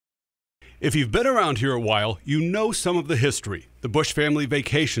If you've been around here a while, you know some of the history. The Bush family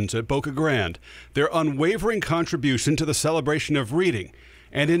vacations at Boca Grande, their unwavering contribution to the celebration of reading,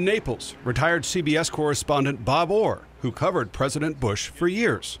 and in Naples, retired CBS correspondent Bob Orr, who covered President Bush for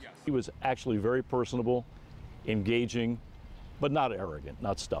years. He was actually very personable, engaging, but not arrogant,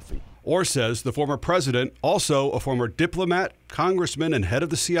 not stuffy. Orr says the former president, also a former diplomat, congressman, and head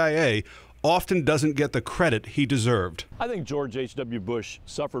of the CIA, often doesn't get the credit he deserved. I think George H.W. Bush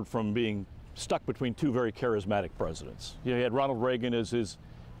suffered from being stuck between two very charismatic presidents. You know, he had Ronald Reagan as his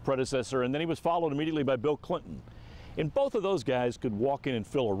predecessor, and then he was followed immediately by Bill Clinton. And both of those guys could walk in and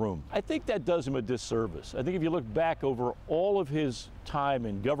fill a room. I think that does him a disservice. I think if you look back over all of his time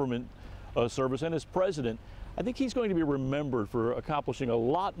in government service and as president, I think he's going to be remembered for accomplishing a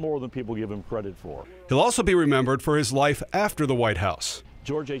lot more than people give him credit for. He'll also be remembered for his life after the White House.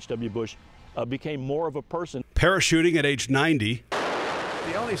 George H.W. Bush became more of a person. Parachuting at age 90.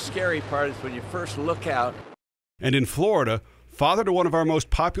 The only scary part is when you first look out. And in Florida, father to one of our most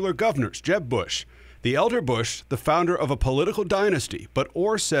popular governors, Jeb Bush. The elder Bush, the founder of a political dynasty, but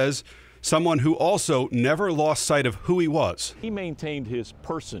Orr says someone who also never lost sight of who he was. He maintained his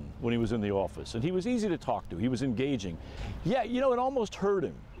person when he was in the office, and he was easy to talk to. He was engaging. Yeah, you know, it almost hurt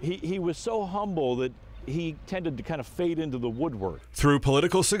him. He was so humble that he tended to kind of fade into the woodwork. Through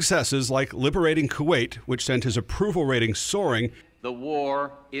political successes like liberating Kuwait, which sent his approval rating soaring, the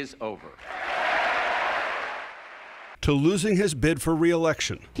war is over, to losing his bid for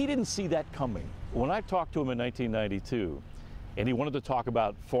re-election. He didn't see that coming. When I talked to him in 1992, and he wanted to talk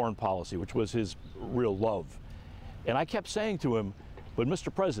about foreign policy, which was his real love, and I kept saying to him, but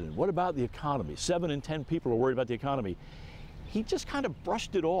Mr. President, what about the economy? 7 in 10 people are worried about the economy. He just kind of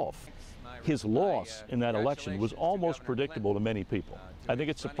brushed it off. His loss in that election was almost predictable to many people. I think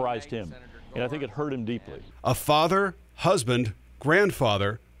it surprised him, and I think it hurt him deeply. A father, husband,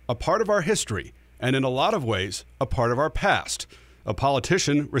 grandfather, a part of our history, and in a lot of ways, a part of our past. A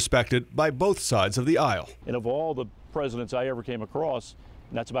politician respected by both sides of the aisle. And of all the presidents I ever came across,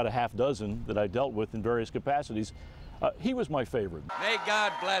 and that's about a half dozen that I dealt with in various capacities, he was my favorite. May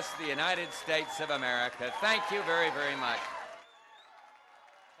God bless the United States of America. Thank you very, very much.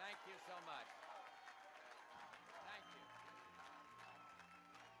 Thank you so much.